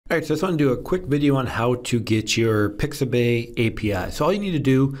All right, so I just want to do a quick video on how to get your Pixabay API. So all you need to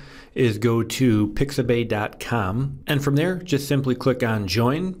do is go to pixabay.com, and from there, just simply click on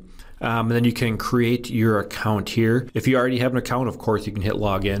join. And then you can create your account here. If you already have an account, of course, you can hit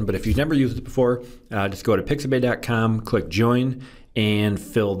login. But if you've never used it before, just go to pixabay.com, click join, and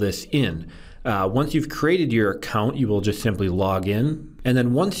fill this in. Once you've created your account, you will just simply log in. And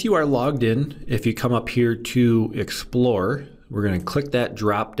then once you are logged in, if you come up here to Explore, we're going to click that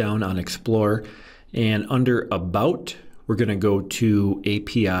drop down on Explore. And under About, we're going to go to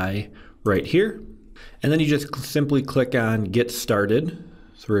API right here. And then you just simply click on Get Started.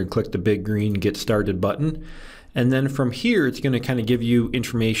 So we're going to click the big green Get Started button. And then from here, it's going to kind of give you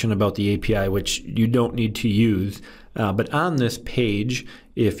information about the API, which you don't need to use. But on this page,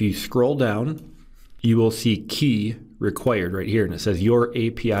 if you scroll down, you will see key required right here. And it says your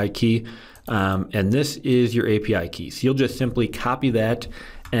API key. And this is your API key. So you'll just simply copy that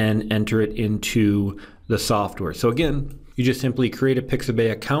and enter it into the software. So again, you just simply create a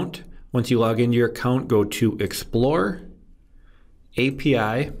Pixabay account. Once you log into your account, go to Explore,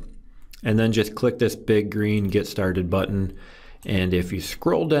 API, and then just click this big green Get Started button. And if you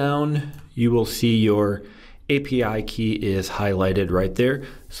scroll down, you will see your API key is highlighted right there.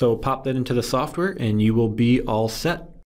 So pop that into the software and you will be all set.